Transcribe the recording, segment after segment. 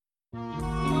Jerry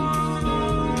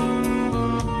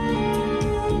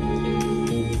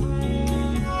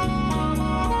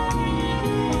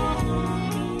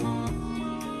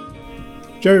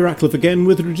Ratcliffe again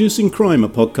with Reducing Crime, a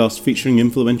podcast featuring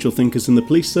influential thinkers in the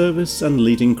police service and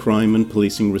leading crime and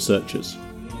policing researchers.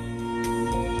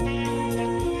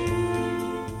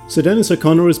 Sir Dennis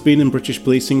O'Connor has been in British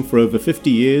policing for over 50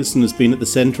 years and has been at the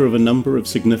centre of a number of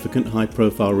significant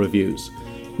high-profile reviews.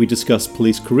 We discuss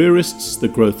police careerists, the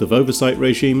growth of oversight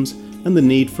regimes, and the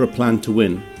need for a plan to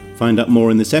win. Find out more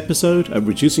in this episode at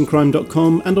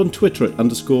reducingcrime.com and on Twitter at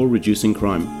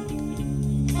 _reducingcrime.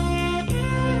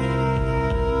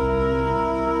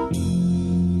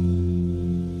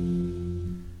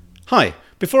 Hi,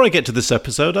 before I get to this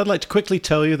episode, I'd like to quickly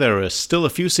tell you there are still a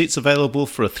few seats available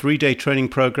for a 3-day training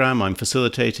program I'm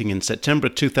facilitating in September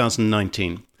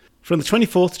 2019. From the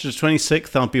 24th to the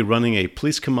 26th, I'll be running a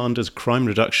Police Commander's Crime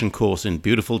Reduction course in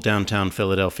beautiful downtown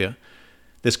Philadelphia.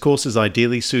 This course is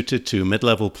ideally suited to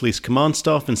mid-level police command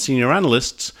staff and senior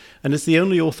analysts, and is the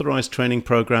only authorised training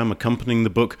program accompanying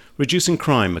the book Reducing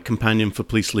Crime, a companion for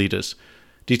police leaders.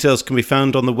 Details can be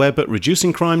found on the web at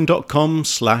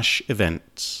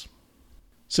reducingcrime.com/events.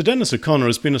 Sir Dennis O'Connor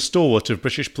has been a stalwart of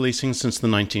British policing since the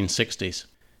 1960s.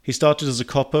 He started as a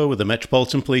copper with the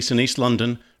Metropolitan Police in East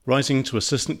London, rising to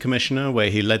Assistant Commissioner where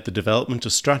he led the development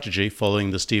of strategy following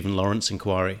the Stephen Lawrence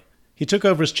inquiry. He took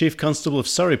over as Chief Constable of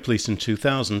Surrey Police in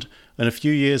 2000 and a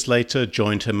few years later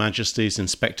joined Her Majesty's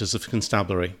Inspectors of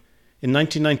Constabulary. In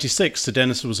 1996, Sir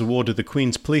Dennis was awarded the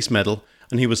Queen's Police Medal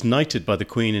and he was knighted by the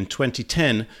Queen in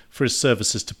 2010 for his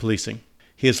services to policing.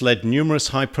 He has led numerous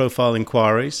high-profile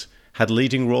inquiries, had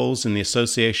leading roles in the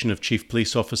Association of Chief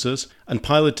Police Officers, and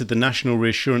piloted the National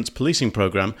Reassurance Policing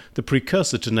Programme, the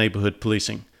precursor to neighbourhood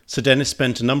policing. Sir Dennis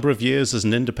spent a number of years as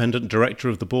an independent director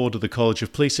of the board of the College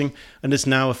of Policing and is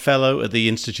now a fellow at the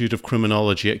Institute of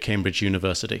Criminology at Cambridge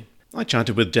University. I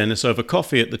chatted with Dennis over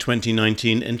coffee at the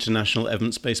 2019 International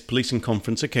Evidence-Based Policing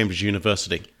Conference at Cambridge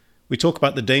University. We talk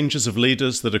about the dangers of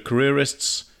leaders that are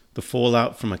careerists, the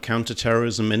fallout from a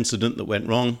counter-terrorism incident that went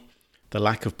wrong, the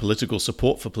lack of political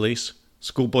support for police,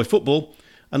 schoolboy football,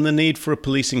 and the need for a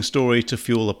policing story to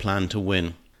fuel a plan to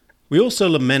win. We also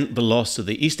lament the loss of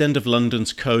the East End of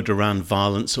London's code around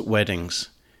violence at weddings.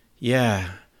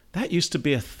 Yeah, that used to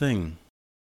be a thing.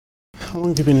 How long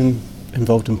have you been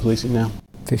involved in policing now?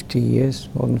 50 years,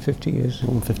 more than 50 years.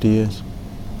 More than 50 years.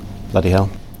 Bloody hell.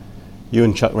 You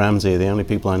and Chuck Ramsey are the only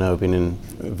people I know who have been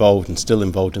involved and still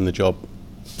involved in the job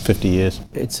 50 years.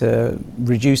 It's a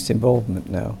reduced involvement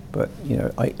now, but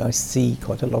I see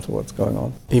quite a lot of what's going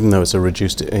on. Even though it's a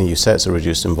reduced, you say it's a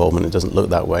reduced involvement, it doesn't look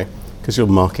that way, because you're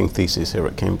marking theses here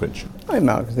at Cambridge. I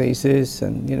mark theses,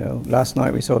 and last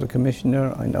night we saw the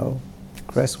Commissioner. I know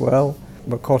Cresswell.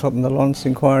 We're caught up in the Lawrence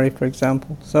inquiry, for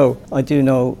example. So I do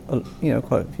know,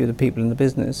 quite a few of the people in the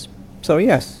business. So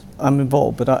yes, I'm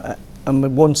involved, but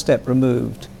I'm one step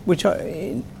removed, which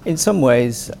in some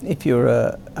ways, if you're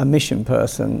a mission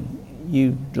person,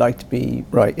 you like to be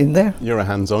right in there. You're a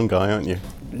hands-on guy, aren't you?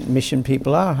 Mission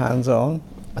people are hands-on.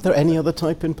 Are there any other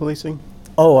type in policing?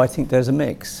 Oh, I think there's a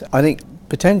mix. I think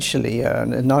potentially,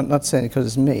 and not saying it because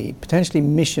it's me, potentially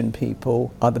mission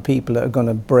people are the people that are going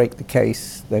to break the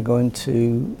case. They're going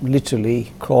to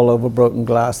literally crawl over broken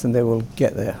glass and they will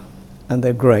get there. And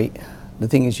they're great. The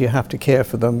thing is, you have to care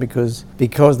for them because they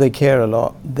care a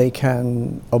lot, they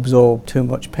can absorb too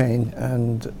much pain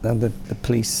and the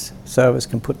police service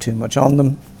can put too much on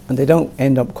them. And they don't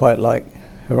end up quite like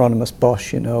Hieronymus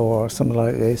Bosch, or something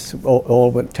like this,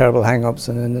 all with terrible hang-ups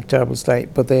and in a terrible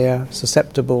state, but they are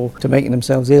susceptible to making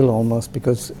themselves ill almost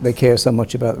because they care so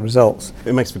much about the results.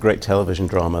 It makes for great television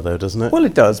drama though, doesn't it? Well,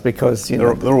 it does, because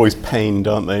they're always pained,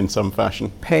 aren't they, in some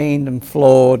fashion? Pained and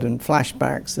flawed and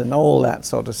flashbacks and all that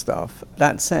sort of stuff.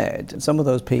 That said, some of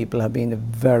those people have been the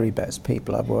very best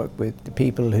people I've worked with, the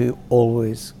people who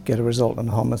always get a result on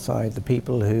homicide, the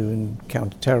people who in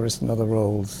counter-terrorist and other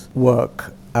roles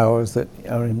work hours that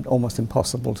are almost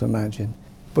impossible to imagine.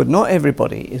 But not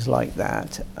everybody is like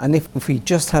that. And if we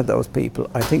just had those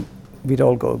people, I think we'd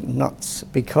all go nuts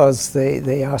because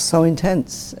they are so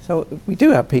intense. So we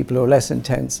do have people who are less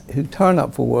intense, who turn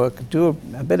up for work, do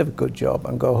a bit of a good job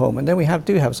and go home. And then we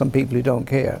do have some people who don't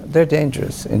care. They're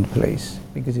dangerous in the police,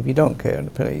 because if you don't care in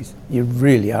the police, you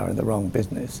really are in the wrong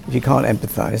business. If you can't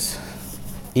empathise,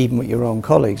 even with your own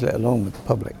colleagues, let alone with the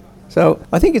public. So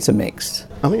I think it's a mix.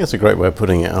 I think that's a great way of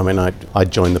putting it. I mean, I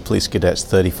joined the police cadets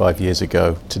 35 years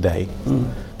ago today.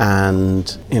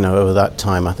 And, over that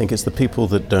time, I think it's the people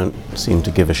that don't seem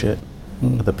to give a shit,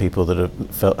 are the people that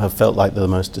have felt like they're the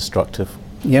most destructive.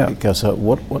 Yeah. So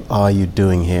what are you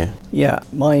doing here? Yeah,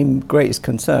 my greatest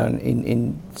concern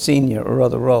in senior or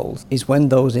other roles is when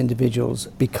those individuals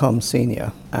become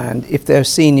senior. And if they're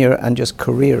senior and just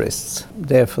careerists,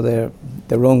 there for their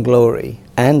own glory,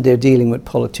 and they're dealing with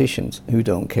politicians who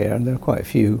don't care, and there are quite a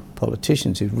few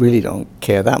politicians who really don't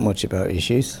care that much about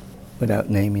issues, without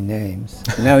naming names.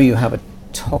 Now you have a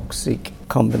toxic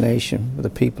combination with the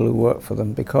people who work for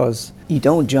them, because you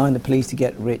don't join the police to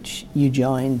get rich, you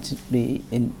join to be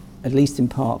at least in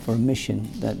part for a mission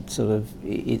that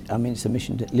it's a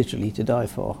mission literally to die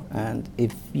for. And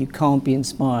if you can't be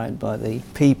inspired by the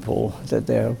people, that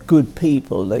they're good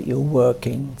people that you're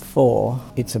working for,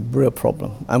 it's a real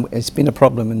problem. And it's been a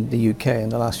problem in the UK in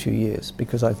the last few years,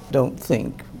 because I don't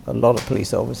think a lot of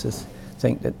police officers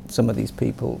think that some of these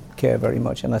people care very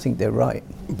much, and I think they're right.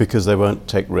 Because they won't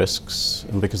take risks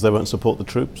and because they won't support the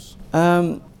troops?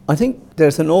 I think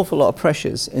there's an awful lot of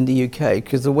pressures in the UK,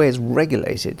 because the way it's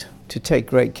regulated, to take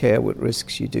great care with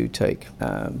risks you do take,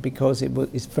 because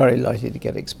it's very likely to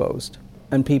get exposed.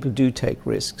 And people do take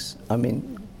risks. I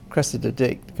mean, Cressida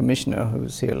Dick, the commissioner who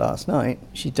was here last night,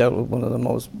 she dealt with one of the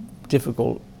most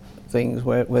difficult things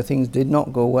where things did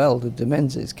not go well, the de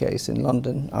Menzies case in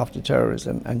London after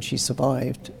terrorism, and she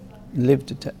survived, lived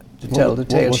to tell the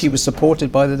tale. She was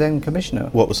supported by the then commissioner.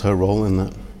 What was her role in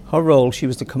that? Her role, she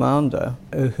was the commander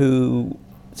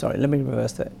let me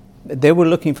reverse that. They were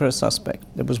looking for a suspect.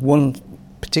 There was one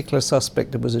particular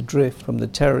suspect that was adrift from the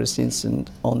terrorist incident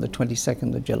on the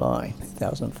 22nd of July,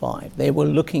 2005. They were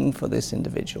looking for this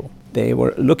individual. They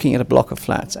were looking at a block of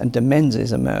flats, and de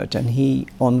Menzies emerged, and he,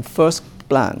 on first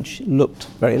glance, looked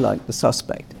very like the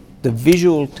suspect. The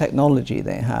visual technology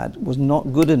they had was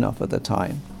not good enough at the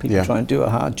time. People trying to do a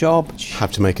hard job.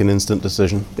 Have to make an instant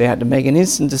decision. They had to make an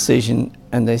instant decision,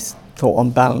 and they thought,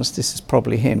 on balance, this is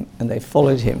probably him, and they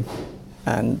followed him.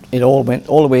 And it all went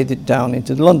all the way down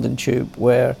into the London Tube,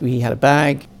 where he had a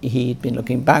bag, he'd been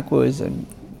looking backwards and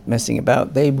messing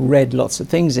about. They read lots of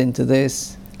things into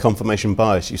this. Confirmation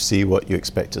bias, you see what you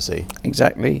expect to see.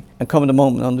 Exactly. And come a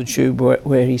moment on the Tube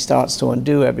where he starts to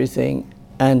undo everything,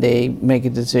 and they make a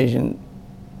decision,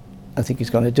 I think he's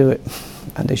going to do it,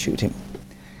 and they shoot him.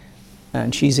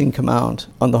 And she's in command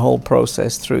on the whole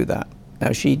process through that.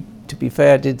 Now she, to be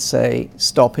fair, did say,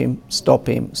 stop him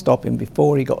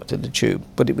before he got to the Tube.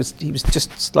 But he was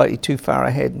just slightly too far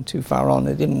ahead and too far on.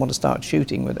 They didn't want to start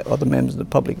shooting with other members of the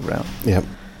public around. Yeah.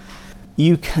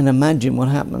 You can imagine what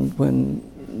happened when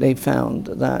they found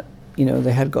that,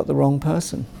 they had got the wrong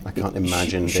person. I can't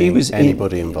imagine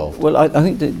anybody involved. Well, I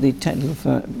think the technical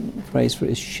phrase for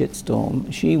it is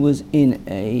shitstorm. She was in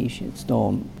a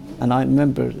shitstorm, and I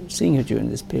remember seeing her during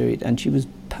this period, and she was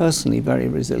personally very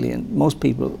resilient.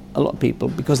 A lot of people,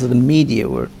 because of the media,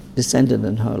 were descended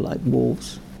on her like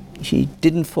wolves. She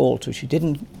didn't falter. She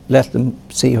didn't let them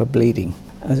see her bleeding,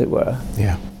 as it were.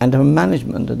 Yeah. And her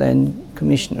management, and then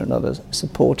commissioner and others,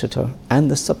 supported her, and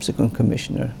the subsequent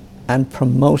commissioner, and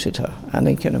promoted her. And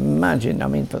you can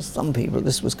imagine, for some people,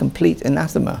 this was complete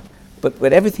anathema. But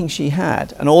with everything she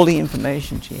had, and all the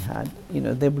information she had,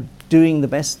 they were doing the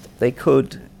best they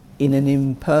could in an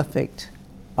imperfect,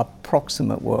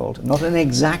 approximate world, not an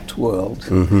exact world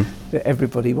that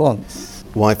everybody wants.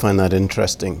 Why I find that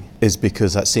interesting is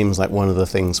because that seems like one of the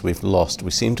things we've lost.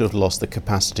 We seem to have lost the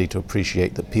capacity to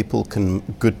appreciate that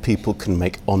good people can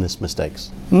make honest mistakes.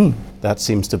 That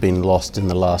seems to have been lost in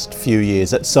the last few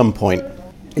years at some point.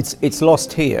 It's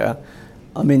lost here.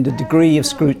 The degree of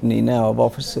scrutiny now of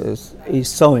officers is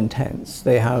so intense.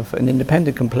 They have an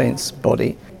independent complaints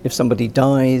body. If somebody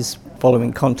dies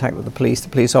following contact with the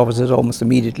police officer is almost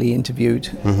immediately interviewed,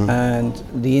 and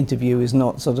the interview is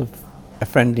not sort of a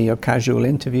friendly or casual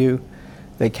interview.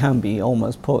 They can be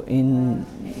almost put in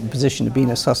position of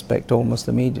being a suspect almost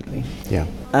immediately. Yeah.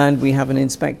 And we have an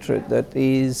inspectorate that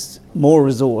is more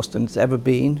resourced than it's ever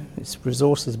been. Its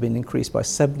resource has been increased by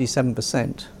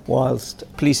 77%, whilst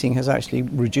policing has actually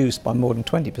reduced by more than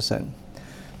 20%.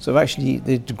 So actually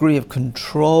the degree of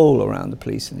control around the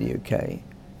police in the UK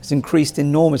has increased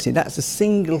enormously. That's a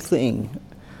single thing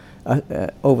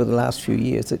over the last few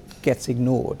years that gets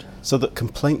ignored. So the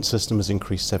complaint system has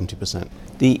increased 70%?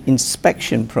 The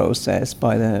inspection process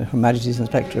by Her Majesty's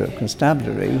Inspector of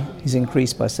Constabulary is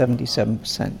increased by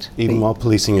 77%. Even while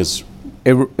policing is...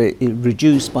 It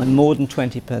reduced by more than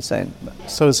 20%.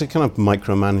 So it's a kind of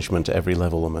micromanagement at every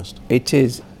level almost? It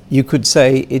is. You could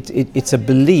say it's a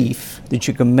belief that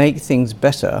you can make things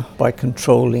better by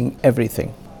controlling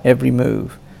everything, every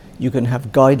move. You can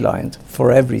have guidelines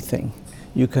for everything.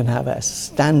 You can have a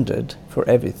standard for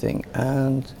everything,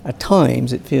 and at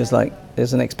times it feels like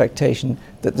there's an expectation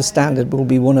that the standard will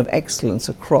be one of excellence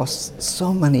across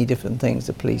so many different things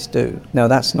the police do. Now,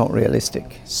 that's not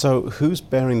realistic. So who's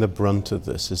bearing the brunt of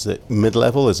this? Is it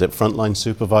mid-level? Is it frontline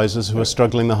supervisors who are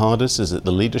struggling the hardest? Is it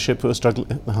the leadership who are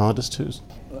struggling the hardest?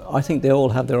 I think they all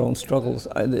have their own struggles.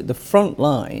 The front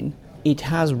line, it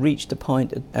has reached a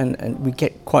point, and we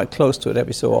get quite close to it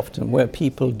every so often, where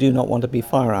people do not want to be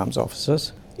firearms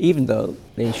officers, even though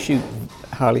they shoot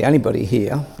hardly anybody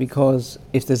here, because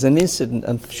if there's an incident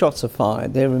and shots are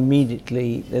fired, there's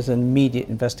an immediate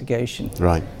investigation.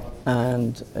 Right.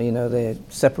 And, they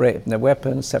separate from their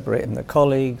weapons, separate from their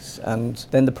colleagues, and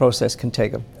then the process can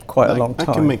take quite a long time.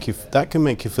 That can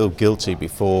make you feel guilty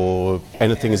before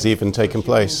anything has even taken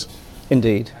place.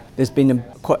 Indeed. There's been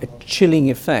quite a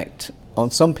chilling effect on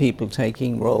some people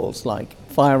taking roles like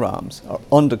firearms or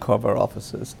undercover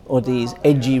officers or these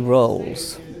edgy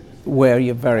roles where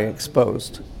you're very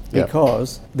exposed,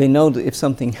 because they know that if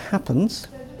something happens,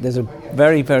 there's a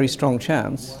very, very strong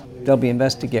chance they'll be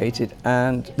investigated,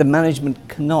 and the management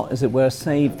cannot, as it were,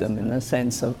 save them in a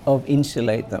sense of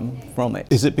insulate them from it.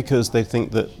 Is it because they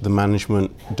think that the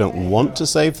management don't want to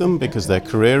save them because they're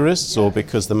careerists, or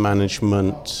because the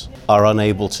management are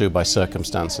unable to by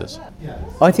circumstances?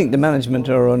 I think the management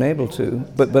are unable to,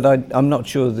 but I'm not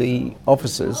sure the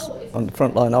officers, on the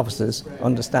frontline officers,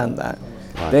 understand that.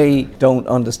 Right. They don't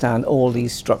understand all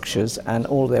these structures and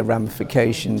all their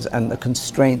ramifications and the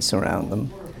constraints around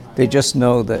them. They just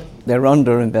know that they're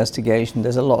under investigation,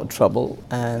 there's a lot of trouble,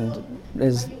 and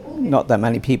there's not that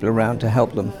many people around to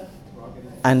help them.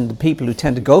 And the people who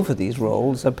tend to go for these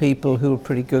roles are people who are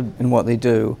pretty good in what they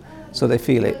do, so they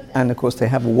feel it. And of course they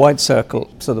have a wide circle,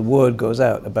 so the word goes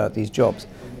out about these jobs.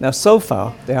 Now, so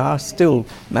far, they are still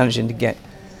managing to get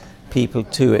people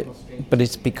to it, but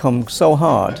it's become so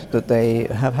hard that they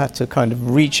have had to kind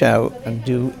of reach out and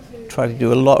try to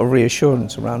do a lot of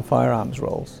reassurance around firearms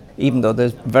roles, even though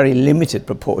there's a very limited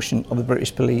proportion of the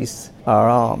British police are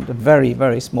armed, a very,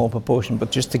 very small proportion,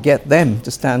 but just to get them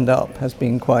to stand up has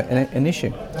been quite an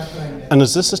issue. And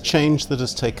is this a change that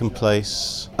has taken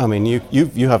place? I mean,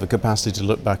 you have a capacity to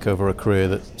look back over a career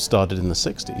that started in the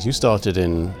 60s. You started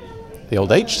in the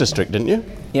old H district, didn't you?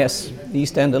 Yes, the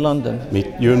East End of London.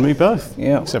 You and me both.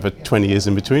 Yeah. Except for 20 years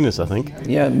in between us, I think.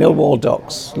 Yeah, Millwall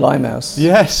Docks, Limehouse.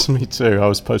 Yes, me too. I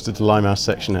was posted to Limehouse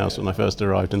Section House when I first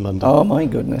arrived in London. Oh my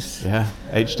goodness. Yeah,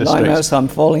 H district. Limehouse, I'm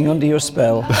falling under your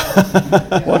spell.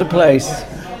 What a place.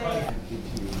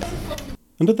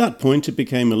 And at that point it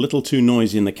became a little too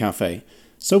noisy in the cafe,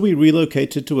 so we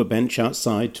relocated to a bench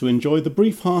outside to enjoy the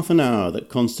brief half an hour that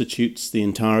constitutes the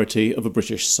entirety of a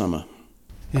British summer.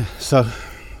 Yeah, so,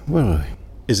 where are we?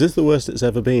 Is this the worst it's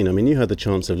ever been? I mean, you had the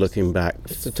chance of looking back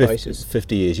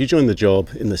 50 years. You joined the job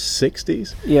in the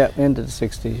 60s? Yeah, end of the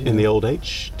 60s. Yeah. In the old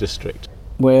H district?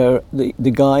 Where the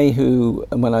guy who,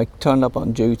 when I turned up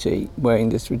on duty, wearing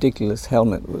this ridiculous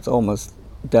helmet that was almost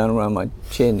down around my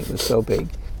chin, it was so big,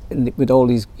 and with all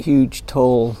these huge,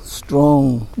 tall,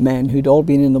 strong men who'd all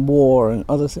been in the war and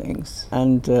other things.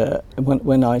 And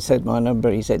when I said my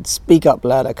number, he said, "Speak up,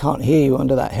 lad, I can't hear you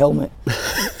under that helmet."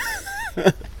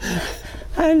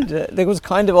 And there was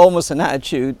kind of almost an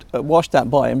attitude, wash that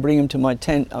boy and bring him to my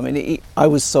tent. I mean, I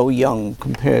was so young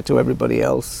compared to everybody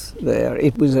else there.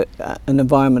 It was an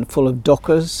environment full of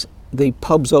dockers. The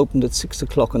pubs opened at 6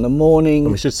 o'clock in the morning.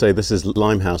 And we should say this is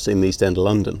Limehouse in the East End of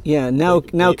London. Yeah, now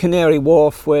Canary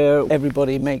Wharf, where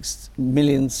everybody makes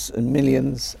millions and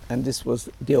millions, and this was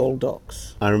the old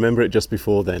docks. I remember it just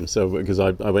before then, so because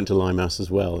I went to Limehouse as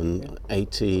well in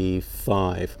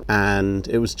 85, and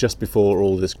it was just before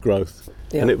all this growth,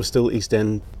 and it was still East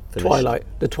End. Twilight,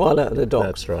 the twilight of the docks.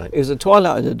 That's right. It was the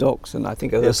twilight of the docks, and I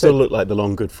think it still looked like the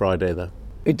long Good Friday, though.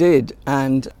 It did,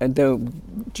 and there,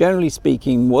 generally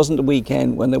speaking, wasn't a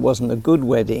weekend when there wasn't a good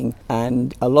wedding,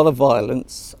 and a lot of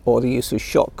violence, or the use of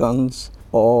shotguns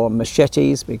or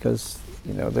machetes, because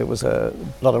there was a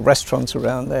lot of restaurants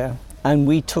around there, and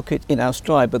we took it in our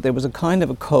stride. But there was a kind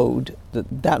of a code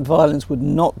that violence would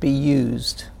not be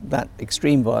used, that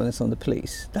extreme violence on the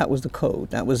police. That was the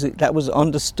code. That was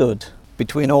understood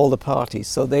between all the parties.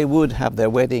 So they would have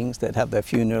their weddings, they'd have their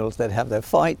funerals, they'd have their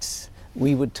fights.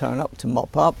 We would turn up to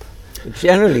mop up. But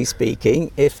generally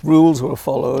speaking, if rules were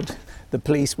followed, the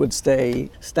police would stay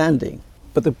standing.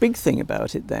 But the big thing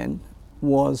about it then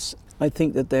was, I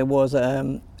think that there was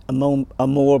a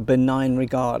more benign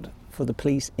regard for the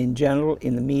police in general,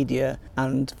 in the media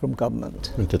and from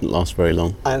government. It didn't last very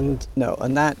long. And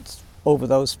that over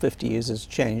those 50 years has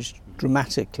changed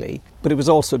dramatically. But it was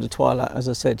also the twilight, as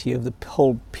I said to you, of the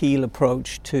whole Peel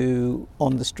approach to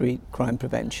on-the-street crime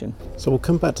prevention. So we'll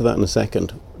come back to that in a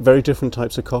second. Very different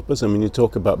types of coppers. I mean, you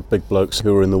talk about big blokes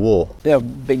who were in the war. They were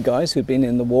big guys who'd been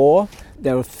in the war.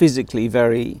 They were physically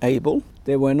very able.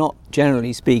 They were not,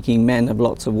 generally speaking, men of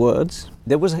lots of words.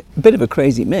 There was a bit of a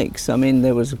crazy mix. I mean,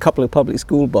 there was a couple of public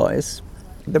school boys.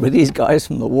 There were these guys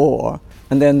from the war.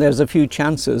 And then there's a few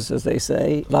chancers, as they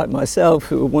say, like myself,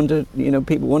 who wondered,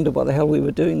 people wondered what the hell we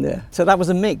were doing there. So that was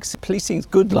a mix. Policing's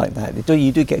good like that.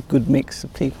 You do get good mix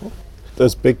of people.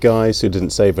 Those big guys who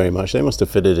didn't say very much, they must have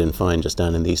fitted in fine just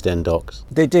down in the East End docks.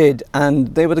 They did,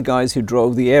 and they were the guys who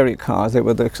drove the area cars. They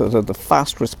were the sort of the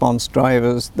fast response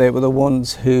drivers. They were the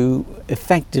ones who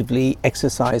effectively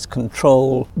exercised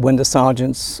control when the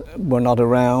sergeants were not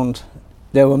around.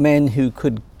 There were men who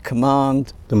could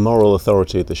command. The moral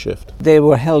authority of the shift. They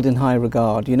were held in high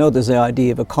regard. There's the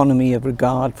idea of economy of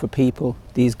regard for people.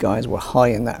 These guys were high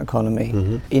in that economy.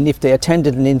 Mm-hmm. And if they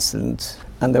attended an incident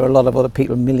and there were a lot of other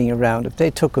people milling around, if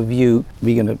they took a view,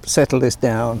 we're going to settle this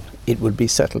down, it would be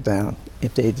settled down.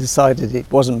 If they decided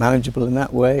it wasn't manageable in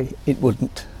that way, it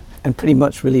wouldn't. And pretty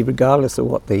much really regardless of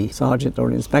what the sergeant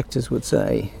or inspectors would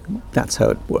say, that's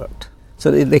how it worked. So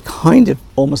they kind of,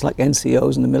 almost like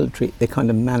NCOs in the military, they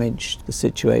kind of managed the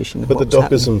situation. But the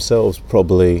dockers themselves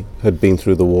probably had been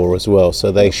through the war as well,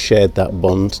 so they shared that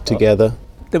bond together.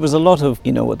 There was a lot of,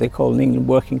 what they call in England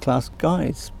working class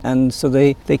guys. And so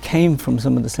they came from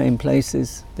some of the same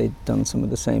places, they'd done some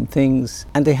of the same things,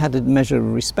 and they had a measure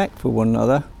of respect for one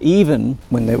another, even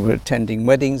when they were attending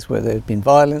weddings where there had been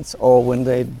violence, or when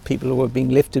people were being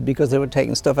lifted because they were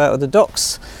taking stuff out of the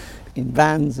docks in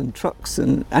vans and trucks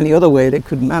and any other way they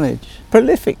could manage.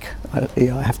 Prolific, I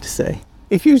have to say.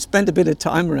 If you spent a bit of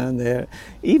time around there,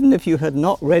 even if you had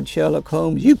not read Sherlock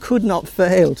Holmes, you could not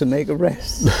fail to make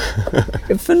arrests.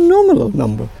 A phenomenal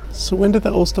number. So when did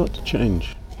that all start to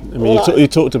change? I mean, you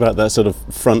talked about that sort of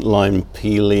frontline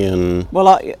Peelian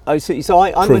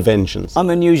preventions. I'm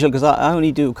unusual because I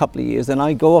only do a couple of years, then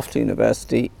I go off to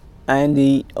university. And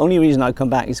the only reason I come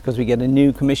back is because we get a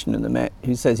new commissioner in the Met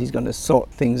who says he's going to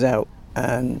sort things out.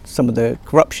 And some of the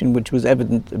corruption, which was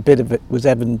evident, a bit of it was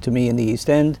evident to me in the East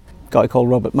End, a guy called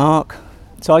Robert Mark.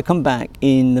 So I come back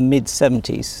in the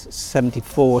mid-70s,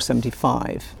 74,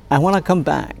 75. And when I come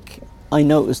back, I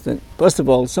noticed that, first of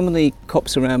all, some of the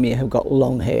cops around me have got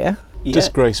long hair. Yeah,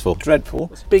 disgraceful.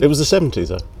 Dreadful. It was the 70s,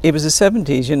 though. It was the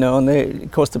 70s, and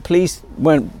of course the police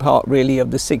weren't part really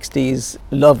of the 60s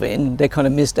love-in. They kind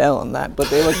of missed out on that, but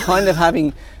they were kind of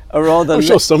having a rather... I'm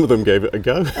sure some of them gave it a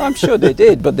go. I'm sure they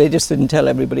did, but they just didn't tell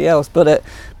everybody else. But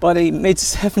by the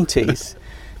mid-70s,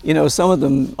 some of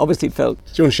them obviously felt...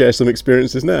 Do you want to share some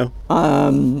experiences now?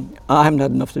 I haven't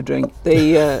had enough to drink.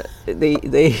 No,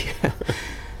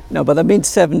 by the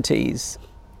mid-70s,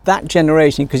 that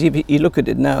generation, because you look at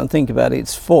it now and think about it,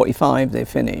 it's 45 they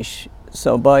finish.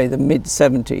 So by the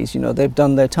mid-70s, they've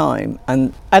done their time.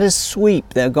 And at a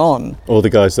sweep, they're gone. All the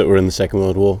guys that were in the Second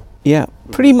World War? Yeah,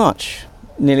 pretty much.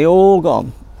 Nearly all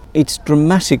gone. It's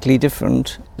dramatically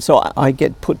different. So I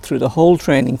get put through the whole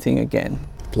training thing again.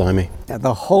 Blimey.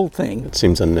 The whole thing. It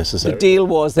seems unnecessary. The deal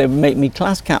was they would make me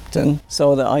class captain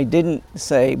so that I didn't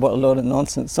say what a load of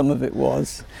nonsense some of it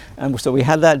was. And so we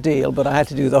had that deal, but I had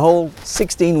to do the whole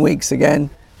 16 weeks again.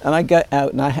 And I get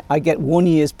out and I get 1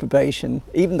 year's probation,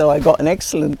 even though I got an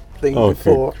excellent thing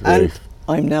before. And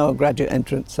I'm now a graduate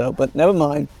entrant, but never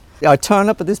mind. I turn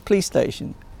up at this police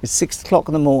station. It's 6 o'clock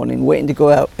in the morning, waiting to go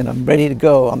out, and I'm ready to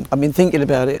go. I've been thinking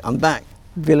about it. I'm back.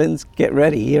 Villains, get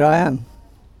ready. Here I am.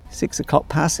 6 o'clock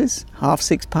passes,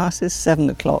 6:30 passes, 7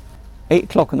 o'clock, 8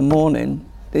 o'clock in the morning.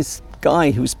 This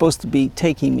guy who's supposed to be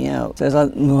taking me out says,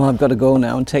 "No, I've got to go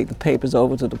now and take the papers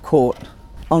over to the court."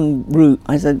 En route,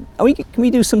 I said, "Can we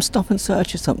do some stop and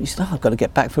search or something?" He said, "I've got to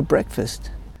get back for breakfast."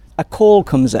 A call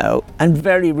comes out, and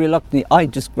very reluctantly, I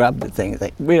just grabbed the thing and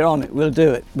think, "We're on it, we'll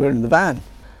do it." We're in the van.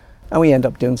 And we end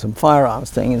up doing some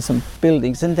firearms thing in some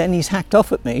buildings, and then he's hacked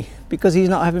off at me because he's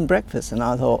not having breakfast. And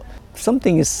I thought,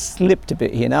 something has slipped a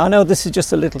bit here. Now, I know this is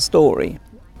just a little story,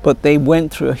 but they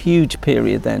went through a huge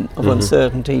period then of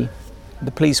uncertainty.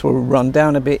 The police were run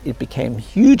down a bit. It became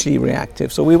hugely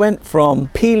reactive. So we went from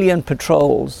Peelian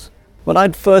patrols. When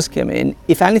I'd first come in,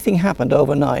 if anything happened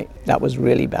overnight, that was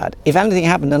really bad. If anything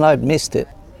happened and I'd missed it,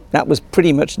 that was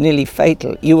pretty much nearly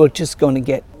fatal. You were just going to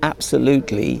get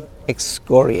absolutely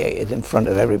excoriated in front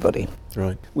of everybody.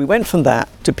 Right. We went from that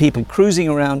to people cruising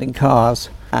around in cars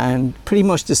and pretty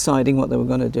much deciding what they were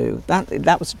going to do.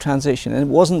 That was a transition, and it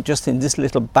wasn't just in this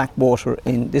little backwater.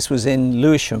 This was in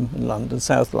Lewisham in London,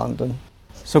 South London.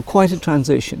 So quite a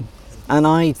transition. And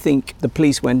I think the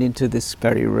police went into this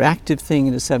very reactive thing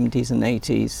in the 70s and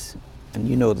 80s. And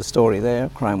you know the story there,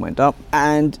 crime went up.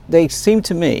 And they seem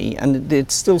to me, and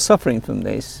it's still suffering from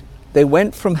this, they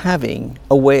went from having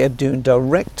a way of doing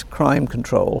direct crime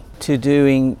control to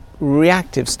doing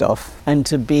reactive stuff and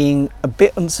to being a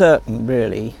bit uncertain,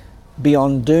 really,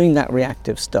 beyond doing that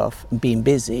reactive stuff and being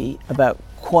busy about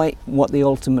quite what the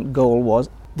ultimate goal was.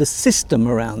 The system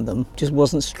around them just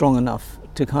wasn't strong enough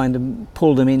to kind of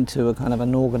pull them into a kind of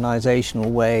an organisational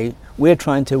way. We're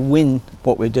trying to win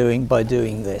what we're doing by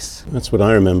doing this. That's what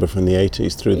I remember from the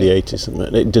 80s, through the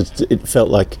 80s. It felt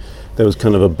like there was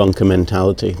kind of a bunker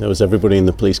mentality. There was everybody in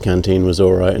the police canteen was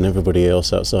all right and everybody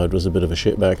else outside was a bit of a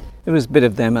shitbag. It was a bit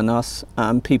of them and us.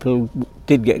 People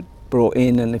did get brought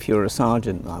in, and if you were a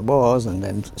sergeant, I was, and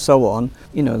then so on,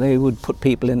 they would put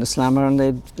people in the slammer and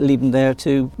they'd leave them there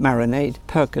to marinate,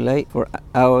 percolate for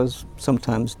hours,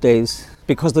 sometimes days.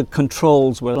 Because the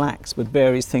controls were lax, but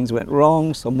various things went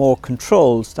wrong, so more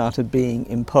controls started being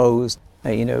imposed,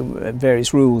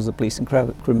 various rules, the Police and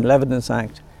Criminal Evidence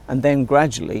Act, and then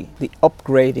gradually the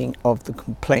upgrading of the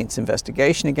complaints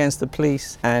investigation against the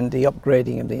police and the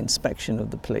upgrading of the inspection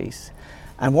of the police.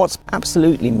 And what's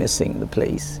absolutely missing the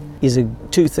police is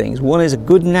two things. One is a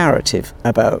good narrative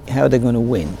about how they're going to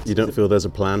win. You don't feel there's a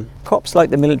plan? Cops,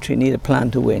 like the military, need a plan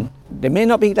to win. They may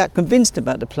not be that convinced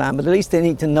about the plan, but at least they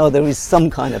need to know there is some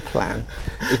kind of plan.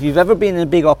 If you've ever been in a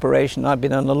big operation, I've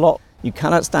been on a lot, you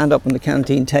cannot stand up on the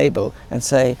canteen table and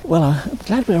say, well, I'm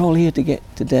glad we're all here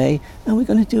today, and we're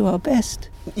going to do our best.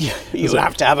 You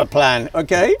have to have a plan,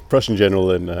 okay? Prussian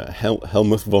General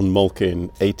Helmuth von Moltke in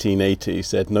 1880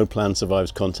 said, no plan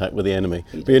survives contact with the enemy.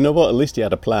 But you know what? At least he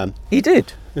had a plan. He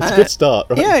did. It's a good start,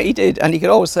 right? Yeah, he did. And he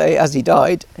could always say, as he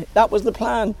died, that was the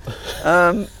plan.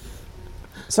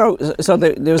 So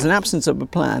there was an absence of a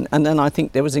plan, and then I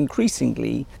think there was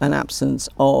increasingly an absence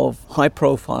of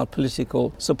high-profile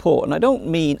political support. And I don't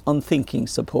mean unthinking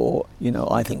support,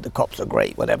 I think the cops are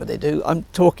great, whatever they do. I'm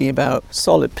talking about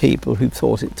solid people who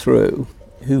thought it through,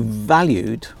 who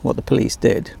valued what the police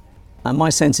did. And my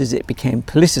sense is it became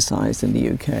politicised in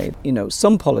the UK.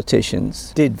 Some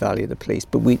politicians did value the police,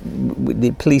 but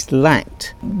the police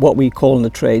lacked what we call in the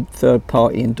trade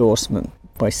third-party endorsement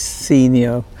by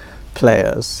senior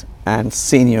players and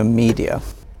senior media.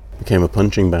 Became a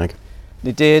punching bag.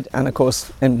 They did, and of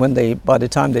course, by the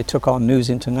time they took on News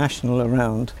International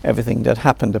around everything that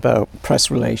happened about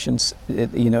press relations, they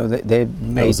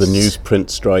made... That was the newsprint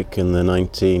strike in the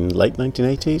late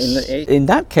 1980s? In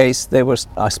that case, they were,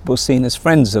 I suppose, seen as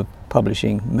friends of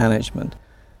publishing management.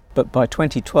 But by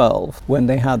 2012, when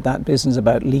they had that business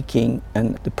about leaking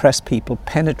and the press people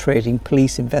penetrating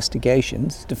police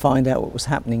investigations to find out what was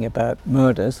happening about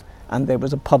murders, and there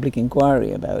was a public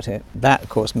inquiry about it, that of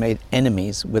course made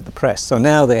enemies with the press. So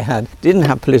now they didn't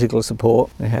have political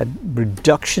support, they had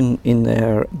reduction in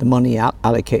the money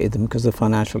allocated them because of the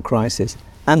financial crisis,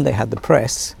 and they had the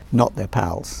press, not their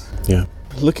pals. Yeah.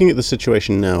 Looking at the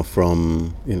situation now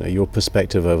from your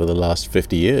perspective over the last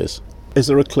 50 years, is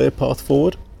there a clear path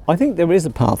forward? I think there is a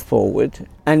path forward,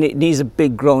 and it needs a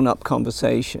big grown-up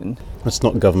conversation. It's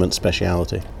not government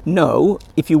speciality. No,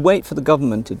 if you wait for the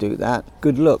government to do that,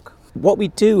 good luck. What we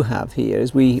do have here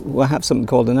is we will have something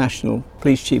called the National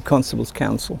Police Chief Constables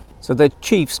Council. So the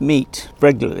chiefs meet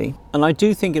regularly, and I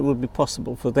do think it would be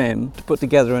possible for them to put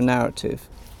together a narrative.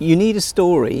 You need a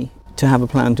story to have a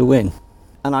plan to win.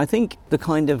 And I think the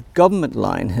kind of government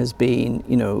line has been,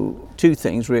 two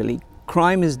things really.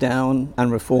 Crime is down and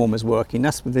reform is working.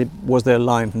 That was their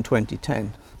line from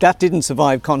 2010. That didn't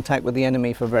survive contact with the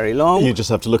enemy for very long. You just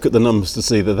have to look at the numbers to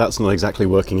see that that's not exactly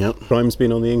working out. Crime's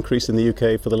been on the increase in the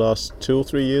UK for the last 2 or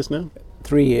 3 years now?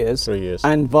 3 years. 3 years.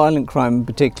 And violent crime in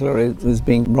particular is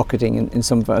being rocketing in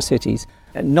some of our cities.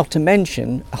 And not to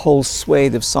mention a whole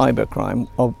swathe of cybercrime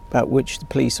about which the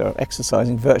police are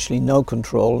exercising virtually no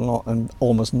control and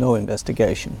almost no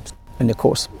investigation. And of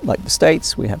course, like the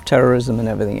States, we have terrorism and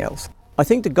everything else. I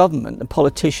think the government, the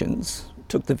politicians,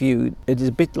 took the view, it is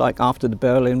a bit like after the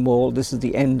Berlin Wall, this is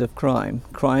the end of crime.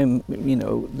 Crime,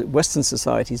 the Western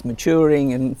society is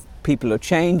maturing and people are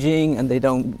changing and they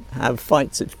don't have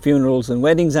fights at funerals and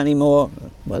weddings anymore.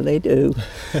 Well, they do.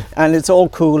 And it's all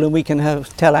cool and we can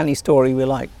tell any story we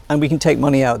like. And we can take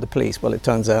money out of the police. Well, it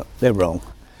turns out they're wrong.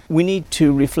 We need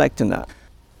to reflect on that.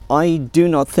 I do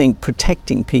not think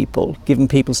protecting people, given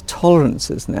people's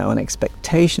tolerances now and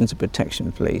expectations of protection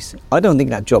of police, I don't think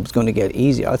that job's going to get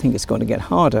easier. I think it's going to get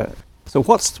harder. So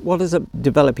what does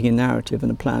developing a narrative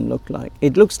and a plan look like?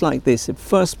 It looks like this.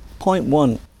 First, point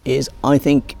one is I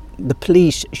think The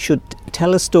police should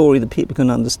tell a story that people can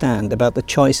understand about the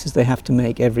choices they have to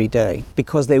make every day,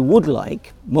 because they would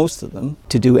like, most of them,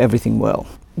 to do everything well.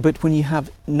 But when you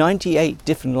have 98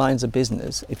 different lines of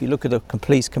business, if you look at a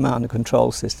police command and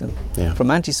control system, from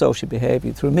antisocial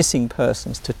behaviour through missing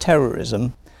persons to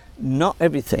terrorism, not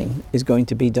everything is going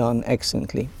to be done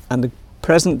excellently. And the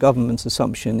present government's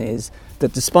assumption is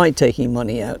that despite taking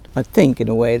money out, I think in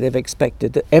a way they've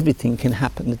expected that everything can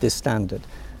happen at this standard.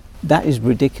 That is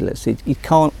ridiculous. It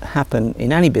can't happen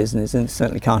in any business, and it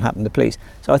certainly can't happen to police.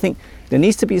 So I think there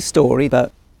needs to be a story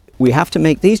about we have to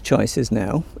make these choices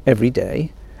now, every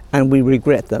day, and we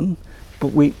regret them, but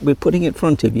we're putting it in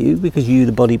front of you because you,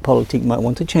 the body politic, might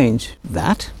want to change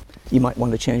that. You might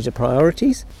want to change the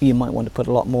priorities. You might want to put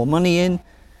a lot more money in.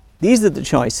 These are the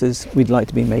choices we'd like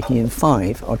to be making in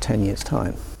 5 or 10 years'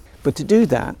 time. But to do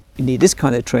that, we need this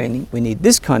kind of training, we need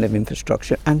this kind of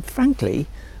infrastructure, and frankly,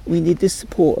 we need this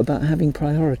support about having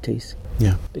priorities.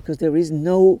 Yeah. Because there is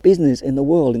no business in the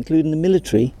world, including the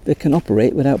military, that can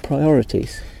operate without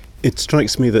priorities. It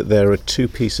strikes me that there are 2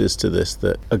 pieces to this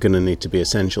that are going to need to be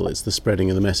essential. It's the spreading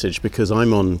of the message, because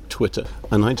I'm on Twitter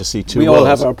and I just see 2 We worlds. all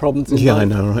have our problems in life. Yeah, I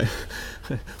know,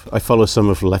 right? I follow some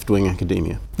of left-wing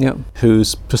academia, Yep.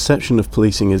 whose perception of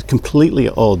policing is completely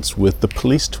at odds with the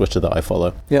police Twitter that I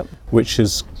follow, Yep. which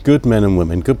is good men and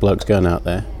women, good blokes going out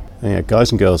there,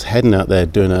 guys and girls heading out there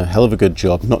doing a hell of a good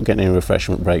job, not getting any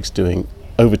refreshment breaks, doing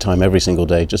overtime every single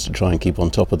day just to try and keep on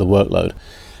top of the workload.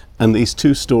 And these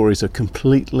 2 stories are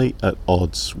completely at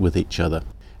odds with each other.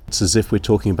 It's as if we're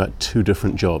talking about 2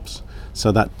 different jobs.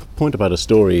 So that point about a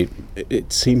story,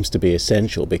 it seems to be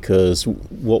essential, because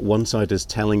what one side is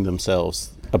telling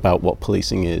themselves about what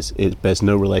policing is, it bears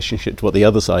no relationship to what the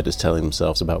other side is telling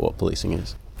themselves about what policing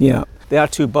is. Yeah, they are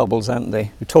 2 bubbles, aren't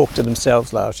they? Who talk to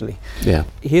themselves largely. Yeah.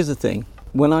 Here's the thing.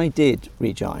 When I did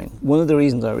rejoin, one of the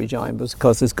reasons I rejoined was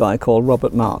because this guy called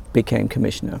Robert Mark became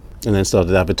commissioner. And then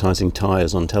started advertising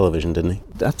tyres on television, didn't he?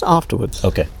 That's afterwards.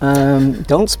 Okay.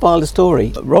 Don't spoil the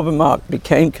story. Robert Mark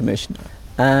became commissioner.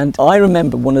 And I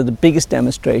remember one of the biggest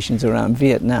demonstrations around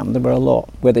Vietnam, there were a lot,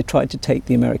 where they tried to take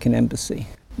the American embassy.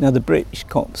 Now, the British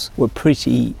cops were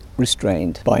pretty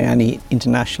restrained by any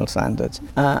international standards.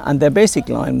 And their basic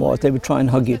line was they would try and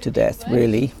hug you to death,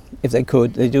 really, if they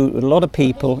could. They do with a lot of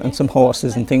people and some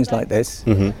horses and things like this.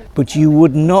 Mm-hmm. But you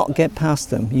would not get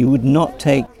past them. You would not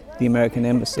take the American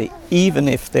embassy, even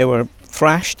if they were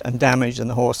thrashed and damaged and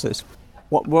the horses.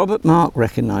 What Robert Mark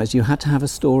recognised, you had to have a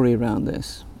story around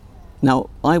this.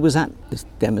 Now, I was at this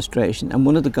demonstration, and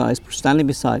one of the guys standing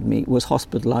beside me was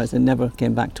hospitalised and never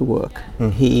came back to work.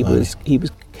 He was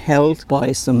held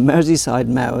by some Merseyside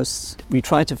Maoists. We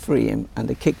tried to free him, and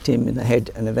they kicked him in the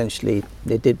head, and eventually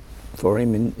they did for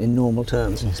him in normal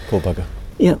terms. Yes, poor bugger.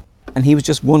 Yeah, and he was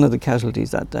just one of the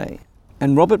casualties that day.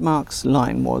 And Robert Mark's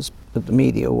line was, at the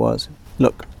media was,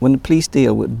 look, when the police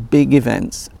deal with big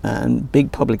events and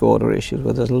big public order issues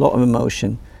where there's a lot of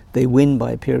emotion, they win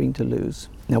by appearing to lose.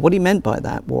 Now, what he meant by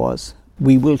that was,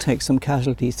 we will take some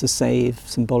casualties to save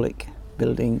symbolic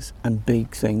buildings and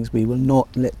big things. We will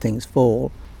not let things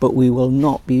fall, but we will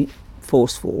not be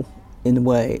forceful in a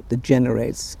way that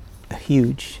generates a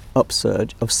huge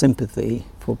upsurge of sympathy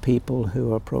for people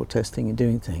who are protesting and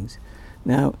doing things.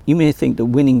 Now, you may think that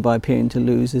winning by appearing to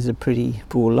lose is a pretty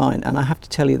poor line, and I have to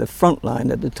tell you the front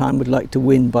line at the time would like to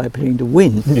win by appearing to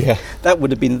win. Yeah. That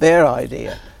would have been their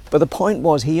idea. But the point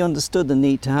was, he understood the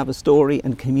need to have a story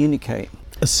and communicate.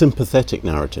 A sympathetic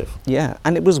narrative. Yeah,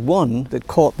 and it was one that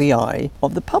caught the eye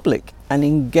of the public and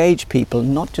engaged people,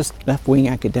 not just left-wing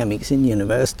academics in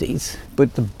universities,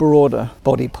 but the broader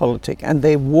body politic. And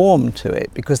they warmed to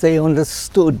it because they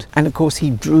understood. And of course, he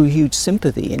drew huge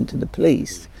sympathy into the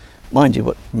police. Mind you,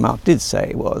 what Mark did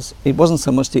say was, it wasn't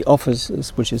so much the officers,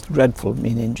 which is dreadful,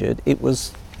 being injured, it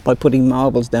was by putting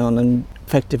marbles down and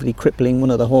effectively crippling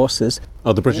one of the horses.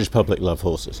 Oh, the British public love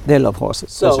horses. They love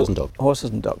horses. Horses and dogs. Horses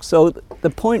and dogs. So the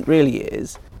point really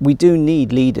is, we do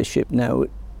need leadership now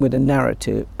with a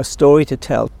narrative, a story to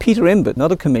tell. Peter Imbert,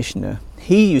 another commissioner,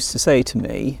 he used to say to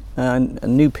me, and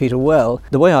knew Peter well,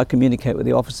 the way I communicate with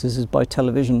the officers is by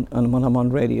television and when I'm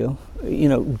on radio. You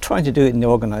know, trying to do it in the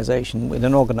organisation, with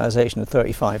an organisation of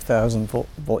 35,000,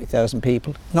 40,000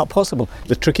 people, not possible.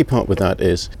 The tricky part with that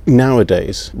is,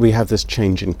 nowadays, we have this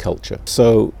change in culture.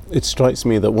 So it strikes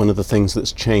me that one of the things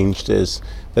that's changed is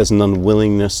there's an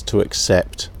unwillingness to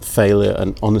accept failure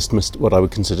and what I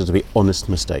would consider to be honest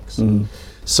mistakes. Mm.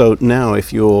 So now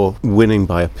if you're winning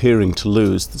by appearing to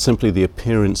lose, simply the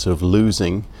appearance of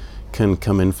losing can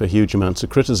come in for huge amounts of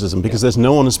criticism because there's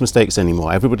no honest mistakes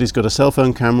anymore. Everybody's got a cell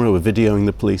phone camera, we're videoing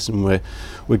the police, and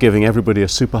we're giving everybody a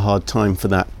super hard time for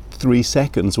that 3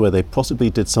 seconds where they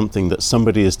possibly did something that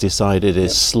somebody has decided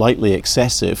is slightly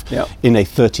excessive in a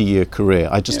 30-year career.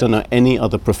 I just don't know any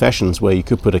other professions where you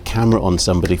could put a camera on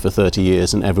somebody for 30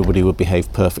 years and everybody would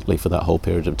behave perfectly for that whole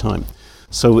period of time.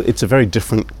 So it's a very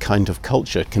different kind of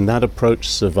culture. Can that approach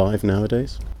survive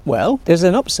nowadays? Well, there's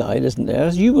an upside, isn't there?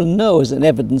 As you will know as an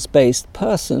evidence-based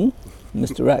person,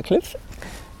 Mr. Ratcliffe,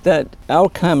 that our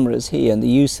cameras here and the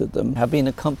use of them have been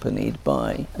accompanied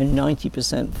by a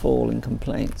 90% fall in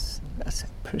complaints. That's a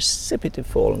precipitative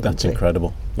fall in complaints. That's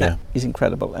incredible. Yeah. That is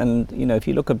incredible. And, you know, if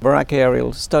you look at Barak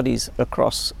aerial studies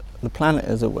across the planet,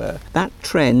 as it were, that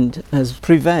trend has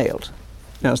prevailed.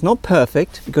 Now, it's not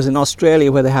perfect, because in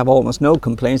Australia, where they have almost no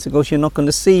complaints, of course, you're not going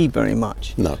to see very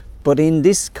much. No. But in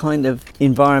this kind of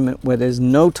environment where there's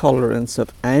no tolerance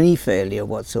of any failure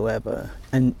whatsoever,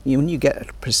 and when you get a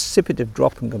precipitative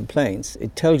drop in complaints,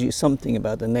 it tells you something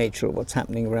about the nature of what's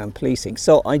happening around policing.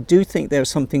 So I do think there are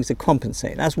some things to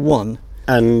compensate. That's one.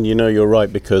 And you know, you're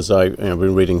right, because I've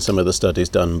been reading some of the studies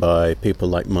done by people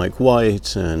like Mike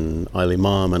White and Eilidh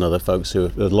Malm and other folks a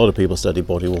lot of people study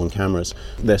body-worn cameras.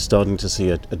 They're starting to see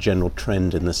a general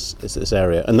trend in this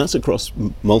area, and that's across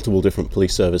multiple different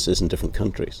police services in different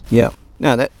countries. Yeah.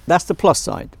 Now, that's the plus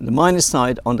side. The minus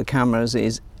side on the cameras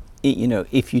is, you know,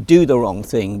 if you do the wrong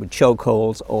thing with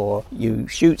chokeholds or you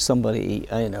shoot somebody,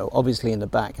 you know, obviously in the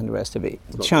back and the rest of it,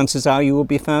 chances are you will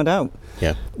be found out.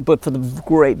 Yeah. But for the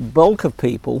great bulk of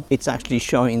people, it's actually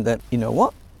showing that, you know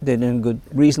what, they're doing a good,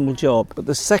 reasonable job. But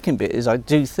the second bit is, I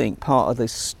do think part of the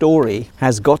story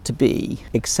has got to be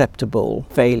acceptable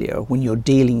failure when you're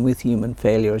dealing with human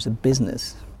failure as a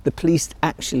business. The police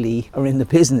actually are in the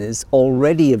business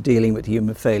already of dealing with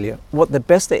human failure. What the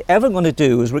best they're ever going to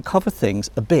do is recover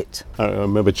things a bit. I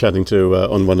remember chatting to,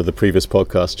 on one of the previous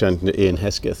podcasts, chatting to Ian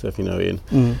Hesketh, if you know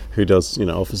Ian, who does,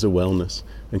 Officer Wellness.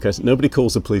 Because nobody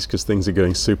calls the police because things are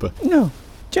going super. No.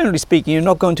 Generally speaking, you're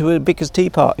not going to a Bicker's tea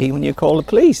party when you call the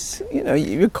police. You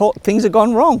know, things have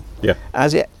gone wrong. Yeah.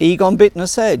 As Egon Bittner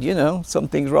said, you know,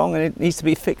 something's wrong and it needs to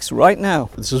be fixed right now.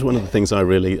 This is one of the things I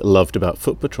really loved about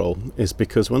Foot Patrol, is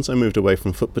because once I moved away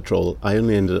from Foot Patrol, I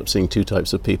only ended up seeing 2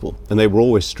 types of people. And they were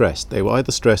always stressed. They were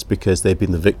either stressed because they'd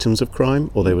been the victims of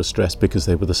crime, or they were stressed because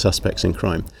they were the suspects in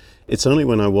crime. It's only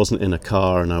when I wasn't in a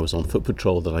car and I was on Foot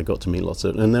Patrol that I got to meet lots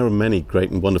of, and there are many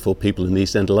great and wonderful people in the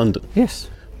East End of London. Yes.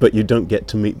 But you don't get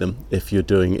to meet them if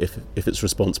it's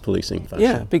response policing fashion.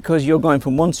 Yeah, because you're going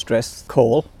from one stress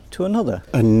call to another.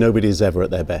 And nobody's ever at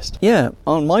their best. Yeah,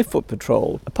 on my Foot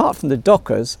Patrol, apart from the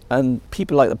dockers and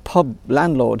people like the pub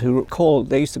landlord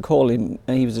they used to call him,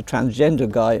 and he was a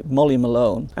transgender guy, Molly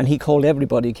Malone, and he called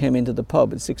everybody who came into the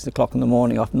pub at 6 o'clock in the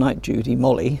morning off night duty,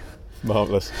 Molly.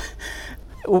 Marvellous.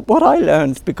 What I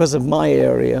learned because of my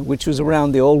area, which was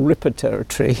around the old Ripper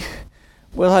territory,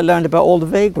 well, I learned about all the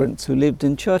vagrants who lived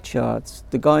in churchyards,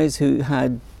 the guys who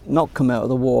had not come out of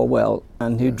the war well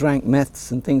and who drank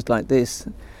meths and things like this.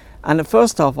 And at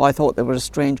first off, I thought they were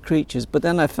strange creatures, but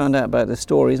then I found out about the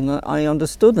stories and I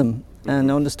understood them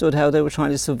and understood how they were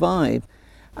trying to survive.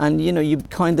 And, you know, you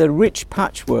kind of rich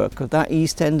patchwork of that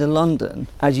East End of London.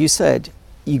 As you said,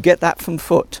 you get that from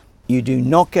Foot. You do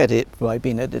not get it by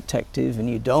being a detective, and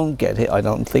you don't get it,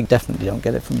 definitely don't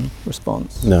get it from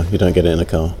response. No, you don't get it in a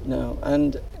car. No,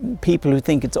 and people who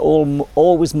think it's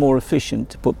always more efficient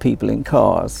to put people in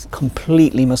cars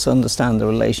completely misunderstand the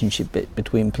relationship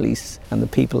between police and the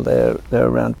people they're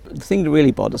around. The thing that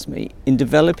really bothers me in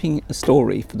developing a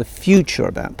story for the future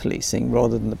about policing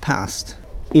rather than the past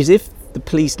is if the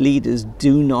police leaders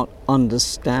do not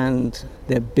understand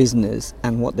their business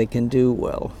and what they can do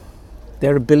well.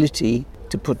 Their ability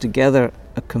to put together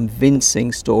a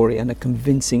convincing story and a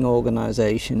convincing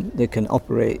organisation that can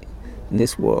operate in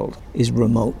this world is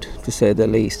remote, to say the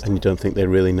least. And you don't think they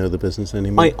really know the business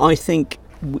anymore? I think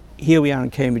here we are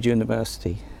in Cambridge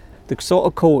University. The sort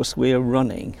of course we are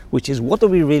running, which is what do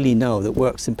we really know that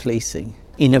works in policing,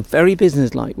 in a very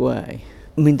business-like way.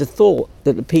 I mean, the thought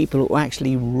that the people who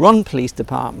actually run police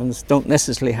departments don't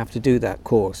necessarily have to do that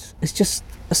course is just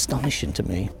astonishing to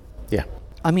me. Yeah.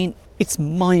 I mean, it's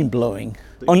mind-blowing.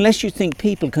 Unless you think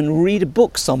people can read a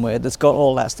book somewhere that's got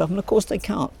all that stuff, and of course they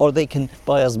can't. Or they can,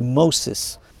 by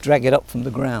osmosis, drag it up from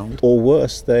the ground. Or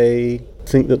worse, they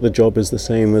think that the job is the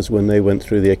same as when they went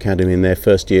through the academy in their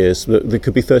first years. That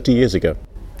could be 30 years ago.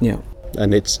 Yeah.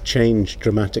 And it's changed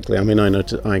dramatically. I mean, I know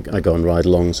I go on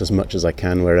ride-alongs as much as I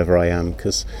can wherever I am,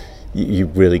 because you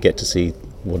really get to see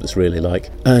what it's really like.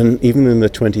 And even in the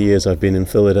 20 years I've been in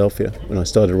Philadelphia, when I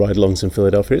started ride-alongs in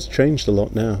Philadelphia, it's changed a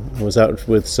lot now. I was out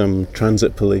with some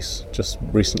transit police just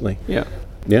recently. Yeah.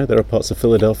 Yeah, there are parts of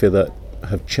Philadelphia that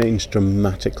have changed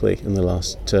dramatically in the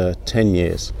last 10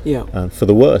 years. Yeah. For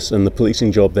the worse, and the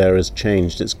policing job there has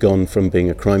changed. It's gone from being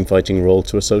a crime-fighting role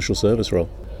to a social service role,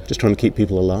 just trying to keep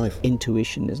people alive.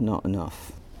 Intuition is not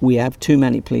enough. We have too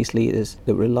many police leaders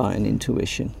that rely on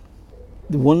intuition.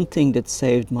 The one thing that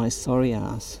saved my sorry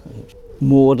ass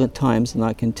more times than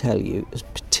I can tell you, is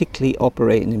particularly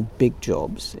operating in big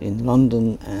jobs in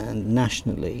London and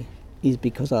nationally, is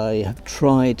because I have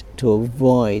tried to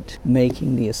avoid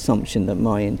making the assumption that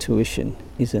my intuition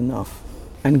is enough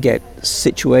and get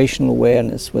situational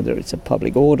awareness, whether it's a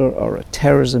public order or a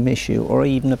terrorism issue or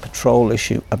even a patrol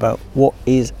issue, about what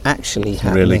is actually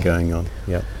happening. Really going on,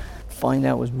 yeah. Find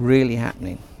out what's really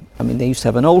happening. I mean, they used to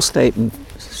have an old statement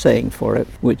saying for it,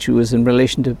 which was in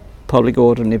relation to public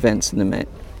order and events in the Met.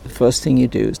 The first thing you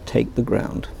do is take the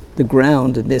ground. The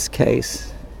ground in this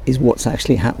case is what's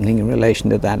actually happening in relation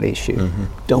to that issue. Mm-hmm.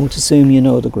 Don't assume you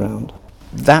know the ground.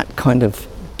 That kind of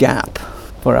gap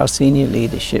for our senior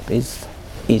leadership is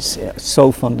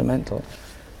so fundamental,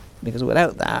 because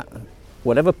without that,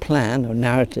 whatever plan or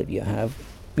narrative you have,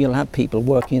 you'll have people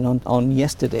working on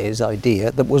yesterday's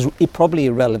idea that was probably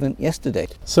irrelevant yesterday.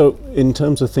 So in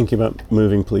terms of thinking about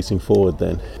moving policing forward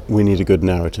then, we need a good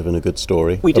narrative and a good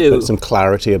story. We do. Some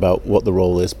clarity about what the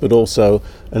role is, but also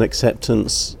an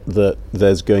acceptance that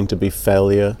there's going to be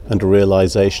failure and a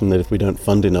realisation that if we don't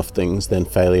fund enough things, then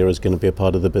failure is going to be a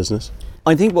part of the business.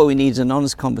 I think what we need is an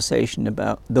honest conversation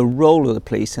about the role of the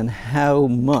police and how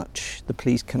much the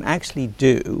police can actually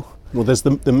do. Well, there's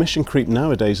the mission creep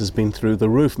nowadays has been through the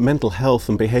roof. Mental health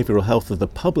and behavioural health of the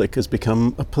public has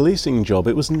become a policing job.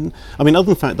 It wasn't. I mean, other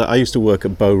than the fact that I used to work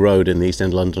at Bow Road in the East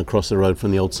End of London, across the road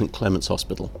from the old St Clement's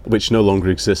Hospital, which no longer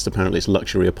exists. Apparently, it's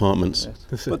luxury apartments.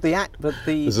 Yes.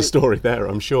 There's a story there,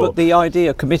 I'm sure. But the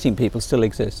idea of committing people still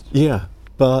exists. Yeah.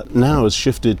 But now has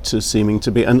shifted to seeming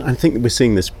to be, and I think we're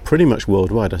seeing this pretty much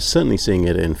worldwide. I'm certainly seeing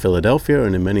it in Philadelphia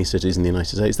and in many cities in the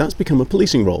United States. That's become a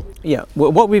policing role. Yeah,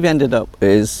 well, what we've ended up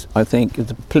is, I think,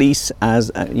 the police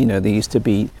as, they used to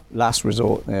be last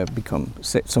resort, become,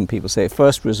 some people say,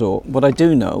 first resort. What I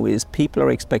do know is people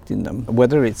are expecting them,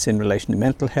 whether it's in relation to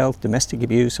mental health, domestic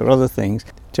abuse or other things,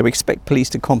 to expect police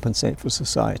to compensate for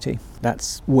society.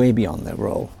 That's way beyond their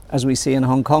role. As we see in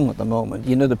Hong Kong at the moment,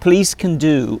 the police can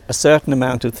do a certain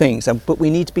amount of things, but we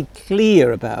need to be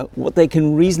clear about what they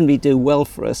can reasonably do well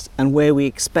for us and where we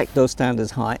expect those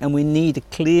standards high, and we need a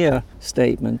clear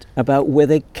statement about where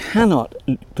they cannot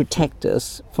protect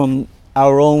us from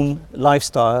our own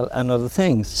lifestyle and other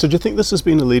things. So do you think this has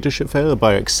been a leadership failure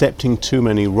by accepting too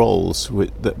many roles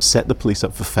that set the police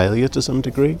up for failure to some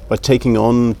degree? By taking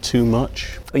on too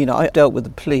much? I dealt with the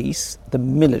police, the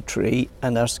military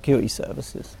and our security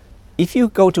services. If you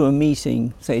go to a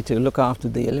meeting, say to look after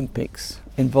the Olympics,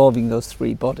 involving those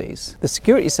three bodies, the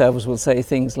security service will say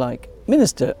things like,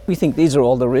 "Minister, we think these are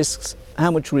all the risks. How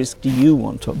much risk do you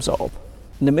want to absorb?"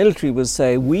 And the military will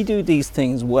say, "We do these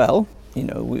things well.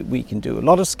 We can do a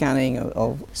lot of scanning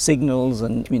of signals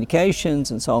and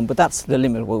communications and so on, but that's the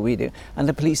limit of what we do." And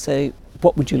the police say,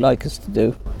 "What would you like us to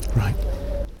do?" Right.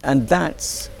 And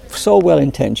that's so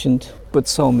well-intentioned, but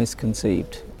so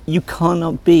misconceived. You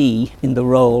cannot be in the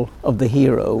role of the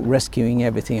hero, rescuing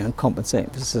everything and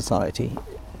compensating for society.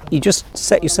 You just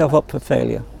set yourself up for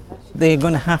failure. They're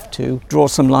going to have to draw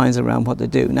some lines around what they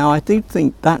do. Now, I do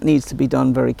think that needs to be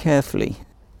done very carefully.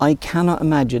 I cannot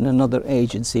imagine another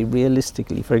agency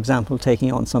realistically, for example,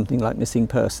 taking on something like missing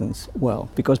persons well,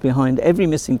 because behind every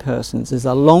missing persons is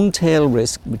a long tail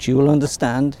risk, which you will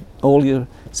understand, all your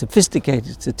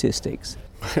sophisticated statistics.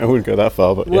 I wouldn't go that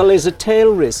far, but well, there's a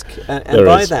tail risk, and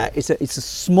by that, it's a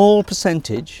small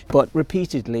percentage, but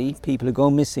repeatedly, people who go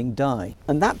missing die.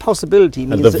 And that possibility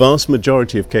means and the vast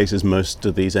majority of cases, most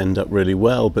of these end up really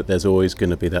well, but there's always going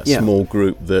to be that small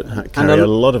group that carry a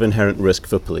lot of inherent risk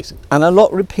for policing. And a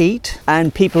lot repeat,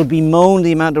 and people bemoan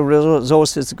the amount of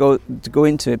resources to go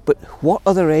into it, but what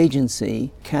other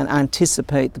agency can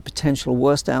anticipate the potential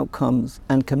worst outcomes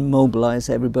and can mobilise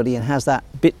everybody and has that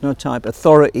Bittner-type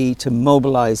authority to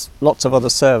mobilise lots of other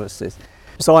services?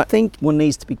 So I think one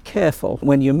needs to be careful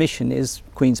when your mission is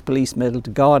Queen's Police Medal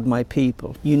to guard my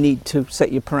people. You need to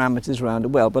set your parameters around it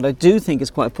well. But I do think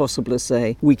it's quite possible to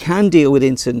say we can deal with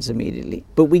incidents immediately,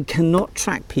 but we cannot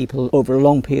track people over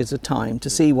long periods of time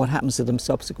to see what happens to them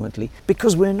subsequently,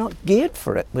 because we're not geared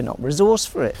for it, we're not resourced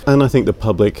for it. And I think the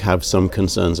public have some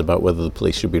concerns about whether the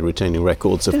police should be retaining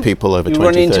records of people over 20,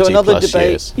 run into 30 another plus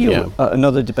debate, years.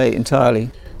 Another debate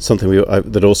entirely. Something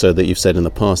that you've said in the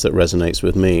past that resonates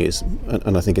with me is,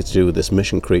 and I think it's to do with this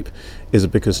mission creep, is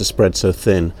because the spread's so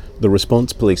thin, the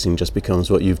response policing just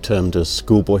becomes what you've termed as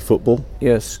schoolboy football.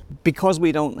 Yes, because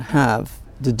we don't have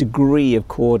the degree of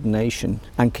coordination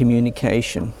and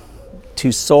communication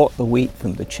to sort the wheat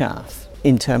from the chaff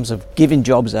in terms of giving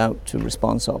jobs out to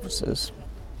response officers.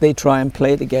 They try and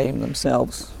play the game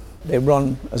themselves. They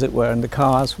run, as it were, in the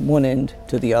cars from one end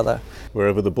to the other.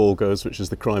 Wherever the ball goes, which is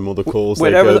the crime or the cause,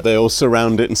 they all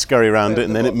surround it and scurry around it,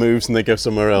 and then it moves and they go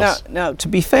somewhere else. Now, to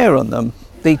be fair on them,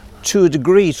 they to a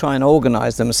degree try and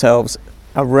organise themselves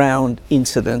around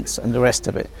incidents and the rest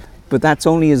of it. But that's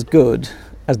only as good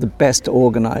as the best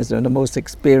organiser and the most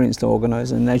experienced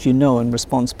organiser. And as you know, in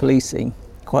response policing,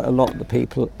 quite a lot of the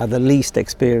people are the least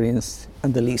experienced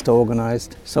and the least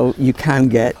organised. So you can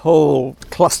get whole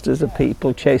clusters of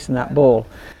people chasing that ball.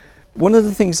 One of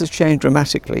the things that's changed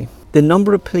dramatically, the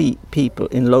number of people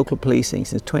in local policing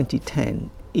since 2010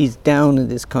 is down in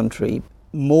this country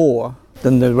more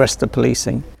than the rest of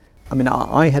policing. I mean,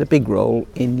 I had a big role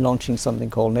in launching something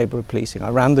called neighbourhood policing. I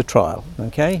ran the trial,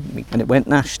 okay, and it went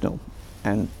national,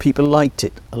 and people liked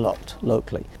it a lot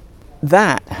locally.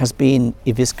 That has been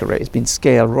eviscerated, it's been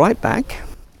scaled right back,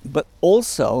 but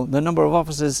also the number of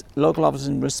officers, local officers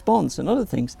in response and other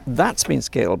things, that's been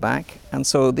scaled back, and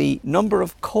so the number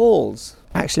of calls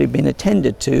actually being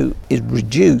attended to is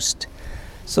reduced.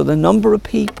 So the number of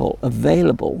people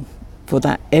available for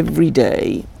that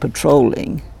everyday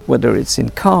patrolling, whether it's in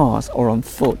cars or on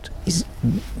foot, is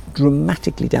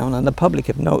dramatically down, and the public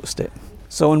have noticed it.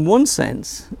 So in one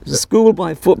sense, school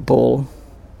by football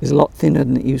is a lot thinner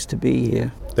than it used to be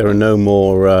here. There are no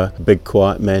more big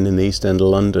quiet men in the East End of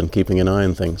London keeping an eye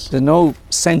on things. There are no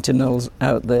sentinels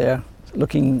out there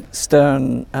looking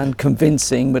stern and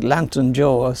convincing with lantern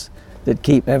jaws that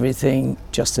keep everything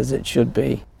just as it should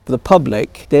be. For the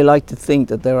public, they like to think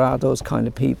that there are those kind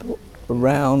of people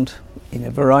around in a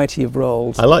variety of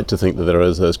roles. I like to think that there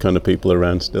are those kind of people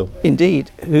around still. Indeed,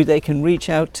 who they can reach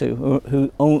out to,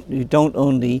 who don't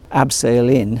only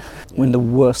abseil in when the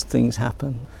worst things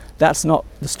happen. That's not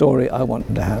the story I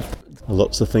want to have.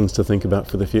 Lots of things to think about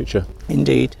for the future.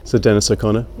 Indeed. So Dennis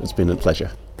O'Connor, it's been a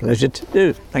pleasure. Pleasure to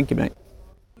do. Thank you, mate.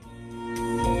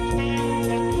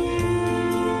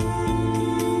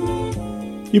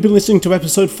 You've been listening to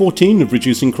episode 14 of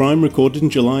Reducing Crime, recorded in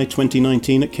July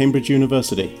 2019 at Cambridge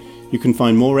University. You can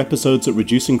find more episodes at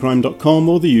reducingcrime.com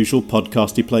or the usual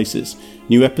podcasty places.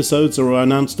 New episodes are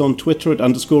announced on Twitter at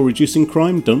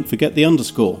 _reducingcrime. Don't forget the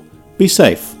underscore. Be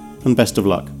safe and best of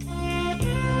luck.